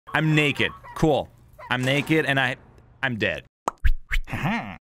I'm naked. Cool. I'm naked and I'm dead.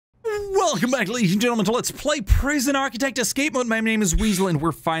 Welcome back, ladies and gentlemen, to Let's Play Prison Architect Escape Mode. My name is Weasel, and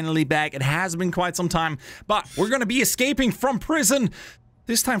we're finally back. It has been quite some time, but we're gonna be escaping from prison.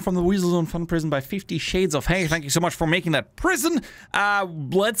 This time from the WeaselZone Fun Prison by 50 Shades of Hey. Thank you so much for making that prison.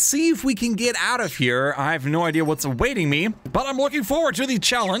 Let's see if we can get out of here. I have no idea what's awaiting me, but I'm looking forward to the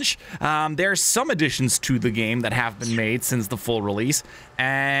challenge. There's some additions to the game that have been made since the full release,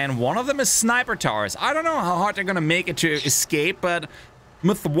 and one of them is sniper towers. I don't know how hard they're gonna make it to escape, but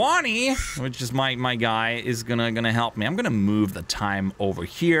Mthwani, which is my guy, is gonna help me. I'm gonna move the time over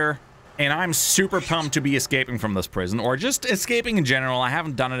here. And I'm super pumped to be escaping from this prison, or just escaping in general. I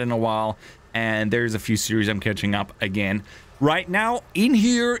haven't done it in a while, and there's a few series I'm catching up again. Right now, in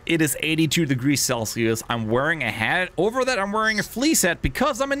here, it is 82 degrees Celsius. I'm wearing a hat. Over that, I'm wearing a fleece hat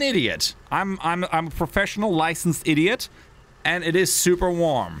because I'm an idiot. I'm a professional licensed idiot, and it is super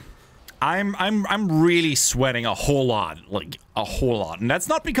warm. I'm really sweating a whole lot, like a whole lot. And that's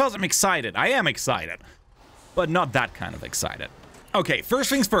not because I'm excited. I am excited, but not that kind of excited. Okay, first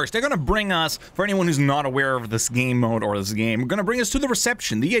things first, they're gonna bring us, for anyone who's not aware of this game mode or this game, gonna bring us to the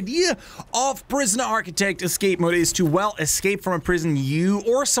reception. The idea of Prison Architect Escape Mode is to, well, escape from a prison you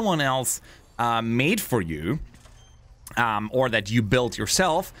or someone else made for you, or that you built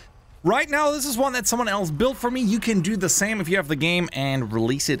yourself. Right now, this is one that someone else built for me. You can do the same if you have the game and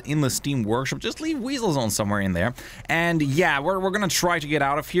release it in the Steam Workshop. Just leave WeaselZone somewhere in there. And yeah, we're gonna try to get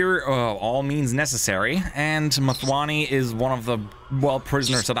out of here, all means necessary. And Mthwani is one of the, well,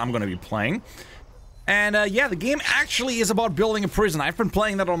 prisoners that I'm gonna be playing. And yeah, the game actually is about building a prison. I've been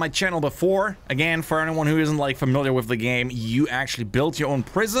playing that on my channel before. Again, for anyone who isn't like familiar with the game, you actually build your own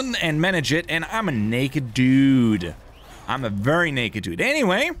prison and manage it. And I'm a naked dude. I'm a very naked dude.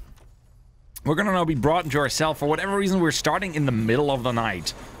 Anyway, we're gonna now be brought into our cell. For whatever reason, we're starting in the middle of the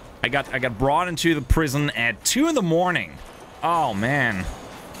night. I got brought into the prison at 2 in the morning. Oh man,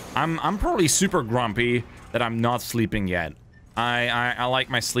 I'm probably super grumpy that I'm not sleeping yet. I like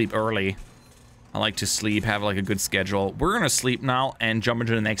my sleep early. I like to sleep, have like a good schedule. We're gonna sleep now and jump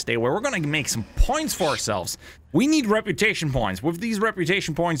into the next day where we're gonna make some points for ourselves. We need reputation points. With these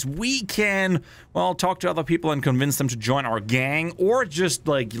reputation points, we can, well, talk to other people and convince them to join our gang, or just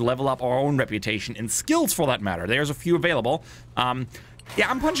like level up our own reputation and skills for that matter. There's a few available. Yeah,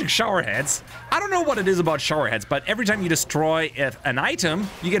 I'm punching shower heads. I don't know what it is about shower heads, but every time you destroy an item,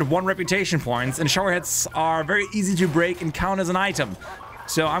 you get 1 reputation points, and shower heads are very easy to break and count as an item.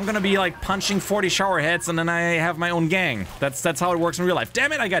 So I'm gonna be like punching 40 shower heads, and then I have my own gang. That's how it works in real life.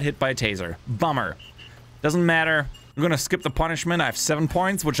 Damn it, I got hit by a taser. Bummer. Doesn't matter. I'm gonna skip the punishment. I have 7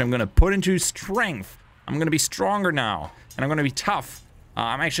 points, which I'm gonna put into strength. I'm gonna be stronger now, and I'm gonna be tough.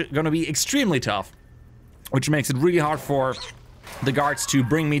 I'm actually gonna be extremely tough, which makes it really hard for the guards to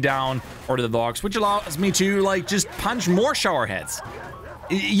bring me down, or the dogs, which allows me to like just punch more shower heads.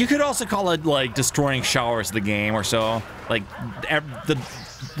 You could also call it like destroying showers the game or so. Like the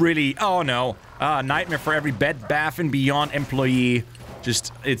really, oh no, nightmare for every Bed Bath & Beyond employee.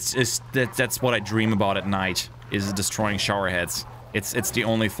 Just that's what I dream about at night, is destroying shower heads. It's the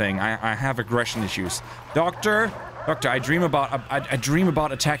only thing. I have aggression issues. Doctor, I dream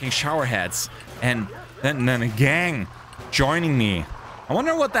about attacking shower heads, and then a gang joining me. I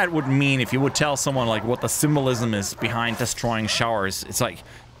wonder what that would mean if you would tell someone like what the symbolism is behind destroying showers. It's like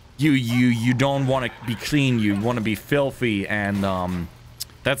you don't want to be clean, you want to be filthy, and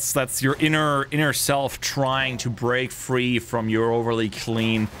that's your inner self trying to break free from your overly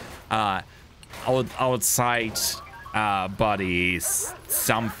clean outside bodies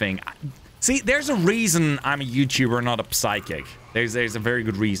something. See, there's a reason I'm a YouTuber, not a psychic. There's a very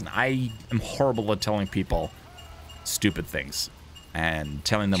good reason. I am horrible at telling people stupid things and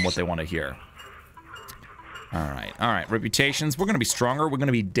telling them what they want to hear. All right, reputations. We're gonna be stronger, we're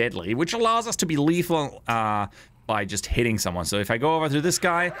gonna be deadly, which allows us to be lethal by just hitting someone. So if I go over to this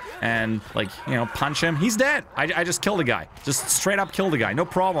guy and, like, you know, punch him, he's dead. I just killed a guy. Just straight up killed a guy, no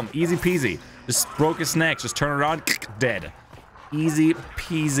problem, easy peasy. Just broke his neck, just turn around, dead. Easy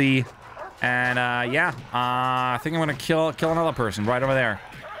peasy. And yeah, I think I'm gonna kill another person right over there.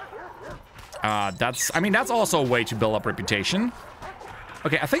 I mean, that's also a way to build up reputation.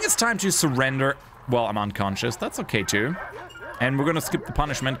 Okay, I think it's time to surrender. Well, I'm unconscious. That's okay, too. And we're gonna skip the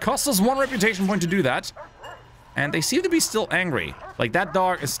punishment. Costs us 1 reputation point to do that. And they seem to be still angry. Like, that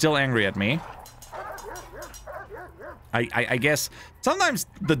dog is still angry at me. I guess sometimes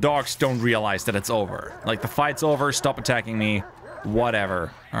the dogs don't realize that it's over. Like, the fight's over, stop attacking me,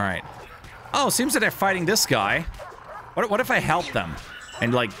 whatever. All right. Oh, seems that they're fighting this guy. What if I help them?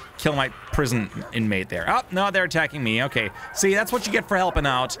 and, like, kill my prison inmate there. Oh, no, they're attacking me. Okay. See, that's what you get for helping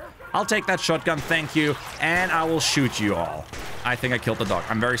out. I'll take that shotgun, thank you, and I will shoot you all. I think I killed the dog.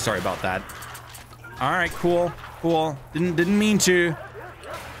 I'm very sorry about that. Alright, cool. Cool. Didn't mean to.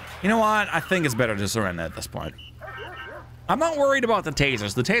 You know what? I think it's better to surrender at this point. I'm not worried about the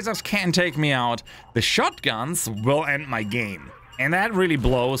tasers. The tasers can't take me out. The shotguns will end my game. And that really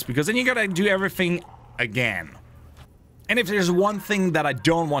blows, because then you gotta do everything again. And if there's one thing that I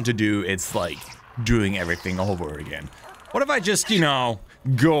don't want to do, it's like doing everything over again. What if I just, you know,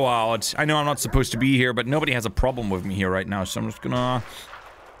 go out? I know I'm not supposed to be here, but nobody has a problem with me here right now, so I'm just gonna...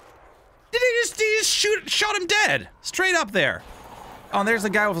 Did he just shot him dead? Straight up there. Oh, and there's the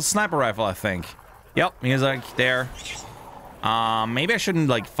guy with a sniper rifle, I think. Yep, he's like there. Maybe I shouldn't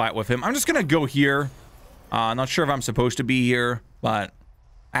like fight with him. I'm just gonna go here. Not sure if I'm supposed to be here, but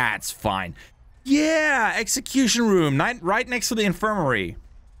that's fine. Yeah, execution room, right next to the infirmary.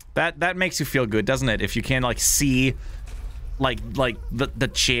 That makes you feel good, doesn't it? If you can like see, like the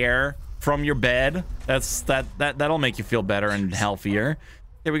chair from your bed, that'll make you feel better and healthier.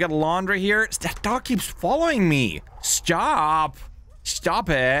 Yeah, we got laundry here. That dog keeps following me. Stop. Stop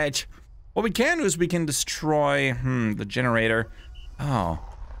it. What we can do is we can destroy, the generator. Oh,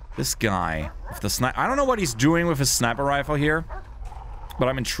 this guy with the sniper. I don't know what he's doing with his sniper rifle here, but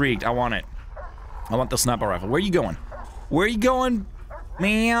I'm intrigued. I want it. I want the sniper rifle. Where are you going? Where are you going,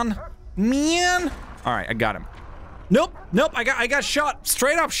 man? Man? All right, I got him. Nope, nope. I got shot.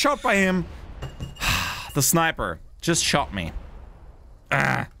 Straight up shot by him. The sniper just shot me.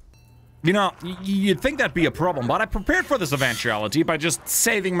 You know, you'd think that'd be a problem, but I prepared for this eventuality by just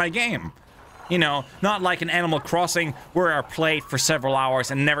saving my game. You know, not like an Animal Crossing where I played for several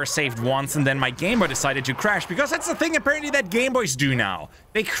hours and never saved once, and then my Game Boy decided to crash, because that's the thing apparently that Game Boys do now.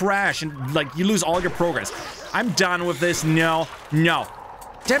 They crash and, like, you lose all your progress. I'm done with this. No, no.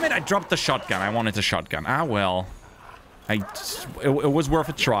 Damn it, I dropped the shotgun. I wanted the shotgun. Ah, well. It was worth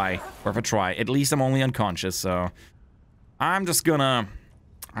a try. Worth a try. At least I'm only unconscious, so... I'm just gonna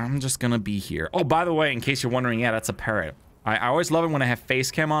be here. Oh, by the way, in case you're wondering, yeah, that's a parrot. I always love it when I have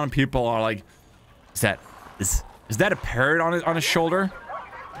face cam on and people are like, is that a parrot on his shoulder?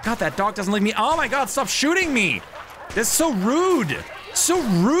 God, that dog doesn't leave me. Oh my God, stop shooting me. That's so rude. So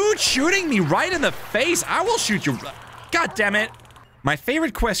rude shooting me right in the face. I will shoot you. God damn it. My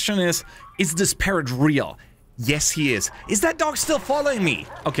favorite question is this parrot real? Yes, he is. Is that dog still following me?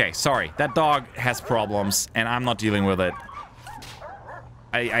 Okay, sorry. That dog has problems and I'm not dealing with it.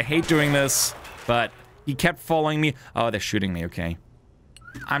 I hate doing this, but he kept following me. Oh, they're shooting me, okay.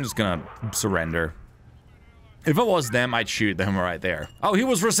 I'm just gonna surrender. If it was them, I'd shoot them right there. Oh, he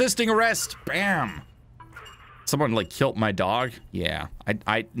was resisting arrest. Bam. Someone, like, killed my dog? Yeah.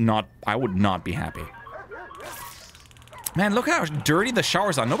 I would not be happy. Man, look how dirty the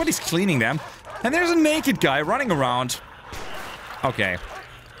showers are. Nobody's cleaning them. And there's a naked guy running around. Okay.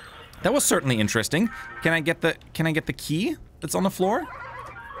 That was certainly interesting. Can I get the key that's on the floor?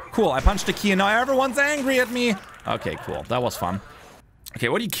 Cool, I punched the key and now everyone's angry at me. Okay, cool. That was fun. Okay,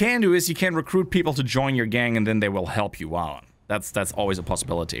 what you can do is you can recruit people to join your gang and then they will help you out. That's always a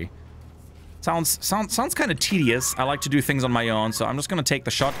possibility. Sounds kind of tedious. I like to do things on my own, so I'm just gonna take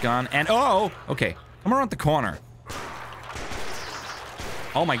the shotgun and oh, okay. Come around the corner.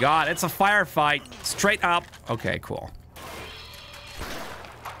 Oh my God, it's a firefight. Straight up. Okay, cool.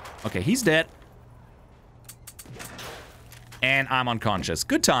 Okay, he's dead. And I'm unconscious.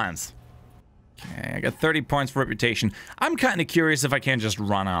 Good times. Okay, I got 30 points for reputation. I'm kind of curious if I can just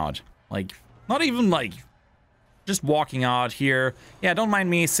run out. Like, not even like, just walking out here. Yeah, don't mind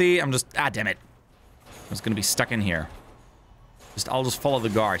me. See, I'm just, damn it. I'm just gonna be stuck in here. I'll just follow the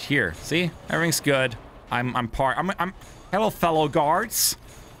guard here. See, everything's good. I'm hello, fellow guards.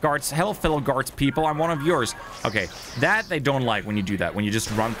 Hello, fellow guards people. I'm one of yours. Okay, that they don't like when you do that. When you just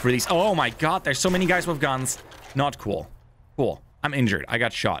run through these. Oh my God, there's so many guys with guns. Not cool. Cool. I'm injured. I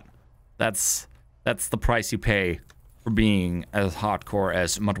got shot. That's the price you pay for being as hardcore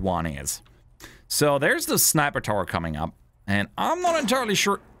as Matwani is. So there's the sniper tower coming up, and I'm not entirely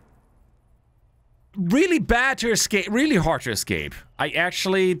sure. Really bad to escape. Really hard to escape.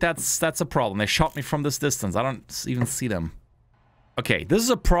 That's a problem. They shot me from this distance. I don't even see them. Okay, this is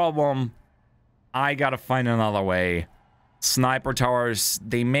a problem. I gotta find another way. Sniper towers,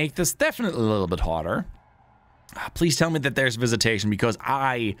 they make this definitely a little bit harder. Please tell me that there's visitation because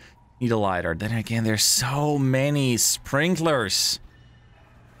I need a lighter. Then again, there's so many sprinklers.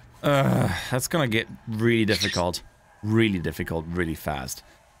 That's gonna get really difficult. Really difficult, really fast.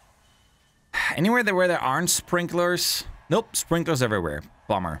 Anywhere where there aren't sprinklers? Nope, sprinklers everywhere.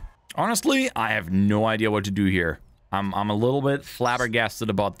 Bummer. Honestly, I have no idea what to do here. I'm a little bit flabbergasted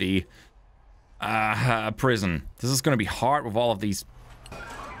about the prison. This is gonna be hard with all of these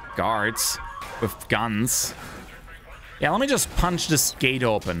guards with guns. Yeah, let me just punch this gate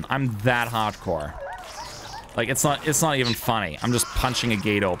open. I'm that hardcore. Like, it's not even funny. I'm just punching a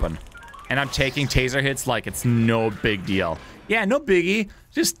gate open. And I'm taking taser hits like it's no big deal. Yeah, no biggie.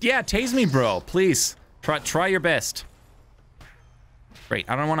 Just, yeah, tase me, bro. Please. Try your best. Great.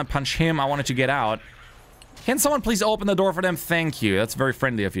 I don't want to punch him. I wanted to get out. Can someone please open the door for them? Thank you. That's very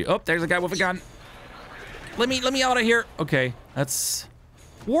friendly of you. Oh, there's a guy with a gun. Let me out of here. Okay, that's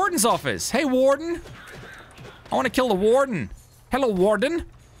Warden's office. Hey, Warden. I want to kill the Warden. Hello, Warden.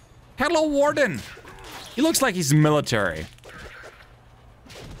 Hello, Warden. He looks like he's military.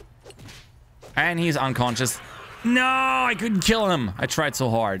 And he's unconscious. No, I couldn't kill him. I tried so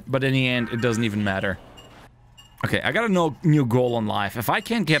hard, but in the end, it doesn't even matter. Okay, I got a new goal in life. If I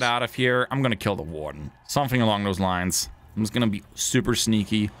can't get out of here, I'm gonna kill the Warden. Something along those lines. I'm just gonna be super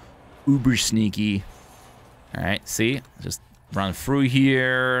sneaky. Uber sneaky. Alright, see? Just run through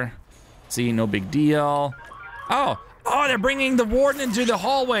here. See, no big deal. Oh, they're bringing the Warden into the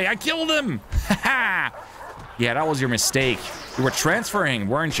hallway. I killed him. Haha. Yeah, that was your mistake. You were transferring,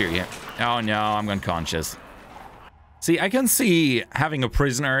 weren't you? Yeah. Oh no, I'm unconscious. See, I can see having a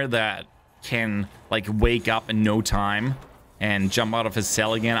prisoner that can, like, wake up in no time and jump out of his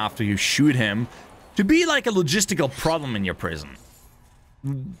cell again after you shoot him to be like a logistical problem in your prison.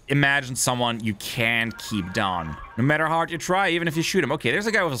 Imagine someone you can't keep down. No matter how hard you try, even if you shoot him. Okay, there's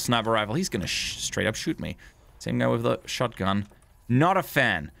a guy with a sniper rifle. He's gonna straight up shoot me. Same guy with the shotgun. Not a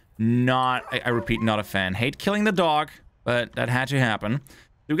fan. I repeat, not a fan. Hate killing the dog, but that had to happen.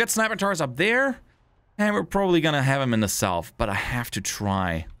 We got sniper towers up there, and we're probably gonna have him in the south, but I have to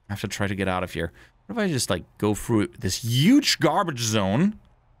try. I have to try to get out of here. What if I just, like, go through this huge garbage zone?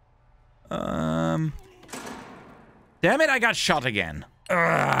 Damn it, I got shot again.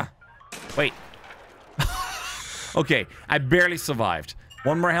 Ugh. Wait. Okay, I barely survived.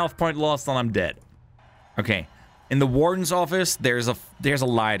 One more health point lost and I'm dead. Okay, in the Warden's office, there's a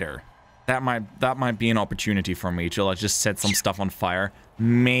lighter. That might be an opportunity for me to, like, just set some stuff on fire.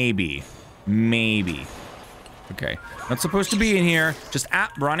 Maybe. Okay, not supposed to be in here. Just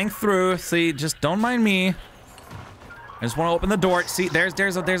running through. See, just don't mind me. I just want to open the door. See,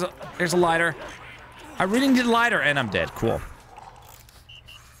 there's a lighter. I really need a lighter, and I'm dead. Cool.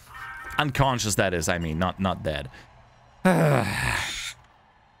 Unconscious, that is. I mean, not dead. I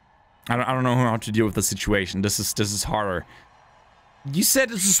don't know how to deal with the situation. This is harder. You said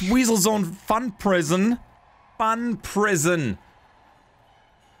this is WeaselZone fun prison. Fun prison.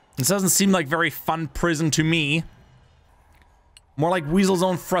 This doesn't seem like very fun prison to me. More like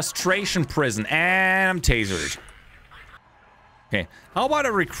WeaselZone frustration prison. And I'm tasered. Okay, how about I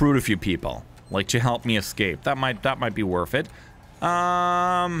recruit a few people, like, to help me escape? That might be worth it.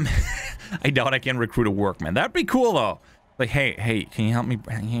 I doubt I can recruit a workman. That'd be cool though. Like, hey, can you help me?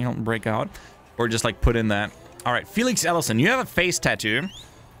 Can you help me break out? Or just, like, put in that. All right, Felix Ellison, you have a face tattoo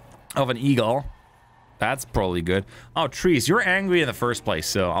of an eagle. That's probably good. Oh, Trees, you're angry in the first place,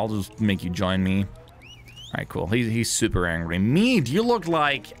 so I'll just make you join me. All right, cool. He's super angry. Meat, you look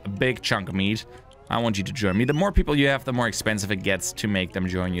like a big chunk of meat. I want you to join me. The more people you have, the more expensive it gets to make them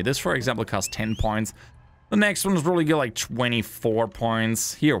join you. This, for example, costs 10 points. The next one's really good, like 24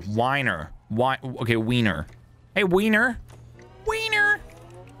 points. Here, Weiner. Okay, Wiener. Hey, Wiener. Wiener.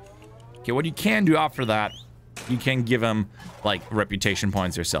 Okay, what you can do after that, you can give him, like, reputation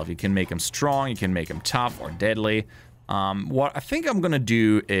points yourself. You can make him strong, you can make him tough or deadly. What I think I'm gonna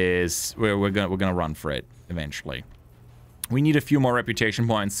do is we're gonna run for it eventually. We need a few more reputation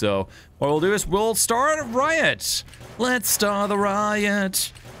points, so what we'll do is we'll start a riot. Let's start a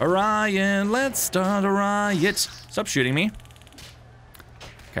riot. A riot. Let's start a riot. Stop shooting me.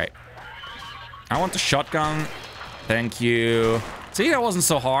 Okay. I want the shotgun. Thank you. See, that wasn't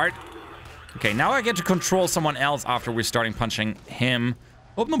so hard. Okay, now I get to control someone else after we're starting punching him.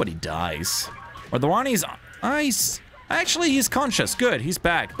 Hope nobody dies. Or the one he's... Actually, he's conscious. Good, he's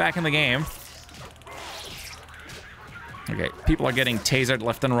back in the game. Okay, people are getting tasered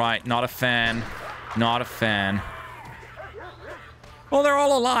left and right. Not a fan. Not a fan. Well, they're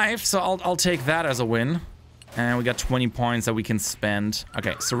all alive, so I'll take that as a win. And we got 20 points that we can spend.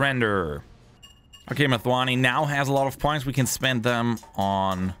 Okay, surrender. Okay, Mathwani now has a lot of points. We can spend them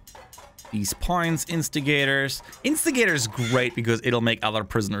on these points. Instigators. Instigator's great because it'll make other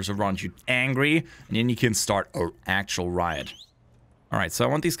prisoners around you angry, and then you can start an actual riot. Alright, so I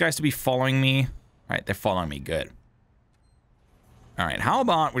want these guys to be following me. Alright, they're following me. Good. Alright, how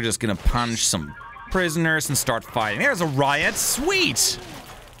about we're just gonna punch some prisoners and start fighting. There's a riot. Sweet!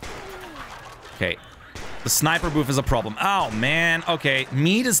 Okay. The sniper booth is a problem. Oh, man. Okay,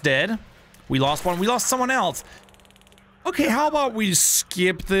 Meat is dead. We lost one. We lost someone else. Okay, how about we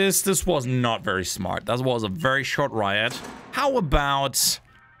skip this? This was not very smart. That was a very short riot. How about...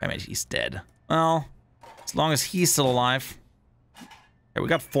 I mean, he's dead. Well, as long as he's still alive. Okay, we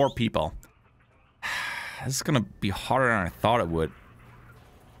got 4 people. This is gonna be harder than I thought it would.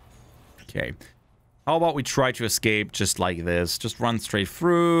 Okay. How about we try to escape just like this? Just run straight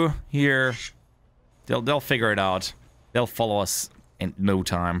through here. They'll figure it out. They'll follow us in no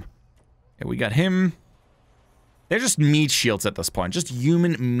time. Okay, we got him. They're just meat shields at this point. Just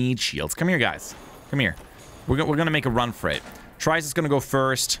human meat shields. Come here, guys. Come here. We're gonna make a run for it. Trice is gonna go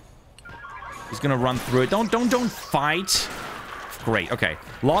first. He's gonna run through it. Don't fight. Great. Okay.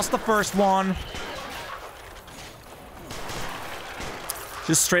 Lost the first one.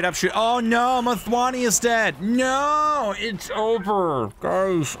 Just straight up shoot. Oh no, Mathwani is dead. No, it's over,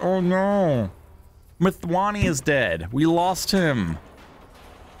 guys. Oh no, Mathwani is dead. We lost him.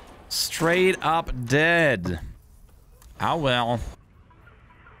 Straight up dead. Oh well.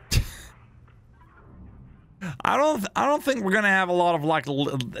 I don't think we're gonna have a lot of luck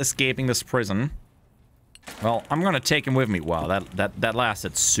escaping this prison. Well, I'm gonna take him with me. Wow, that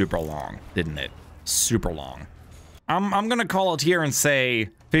lasted super long, didn't it? Super long. I'm gonna call it here and say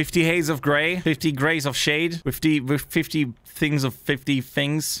 50 Haze of Grey, 50 Grays of Shade, 50 things of 50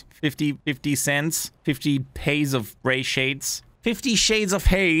 things, 50 cents, 50 Haze of Grey Shades, 50 Shades of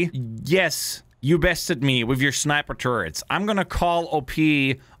Hay. Yes, you bested me with your sniper turrets. I'm gonna call OP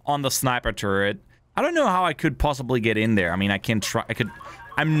on the sniper turret. I don't know how I could possibly get in there. I mean, I can try.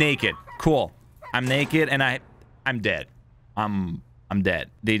 I'm naked. Cool. I'm naked and I'm dead. I'm dead.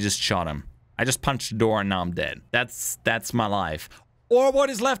 They just shot him. I just punched the door and now I'm dead. That's my life. Or what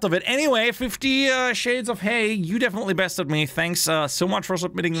is left of it. Anyway, 50 Shades of Hay. You definitely bested me. Thanks so much for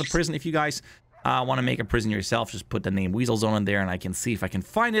submitting the prison. If you guys want to make a prison yourself, just put the name WeaselZone in there and I can see if I can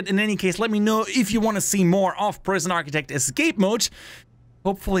find it. In any case, let me know if you want to see more of Prison Architect Escape Mode.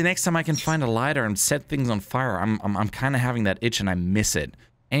 Hopefully next time I can find a lighter and set things on fire. I'm kind of having that itch and I miss it.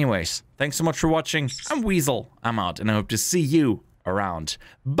 Anyways, thanks so much for watching. I'm Weasel. I'm out and I hope to see you around.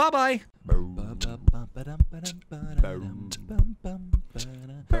 Bye-bye.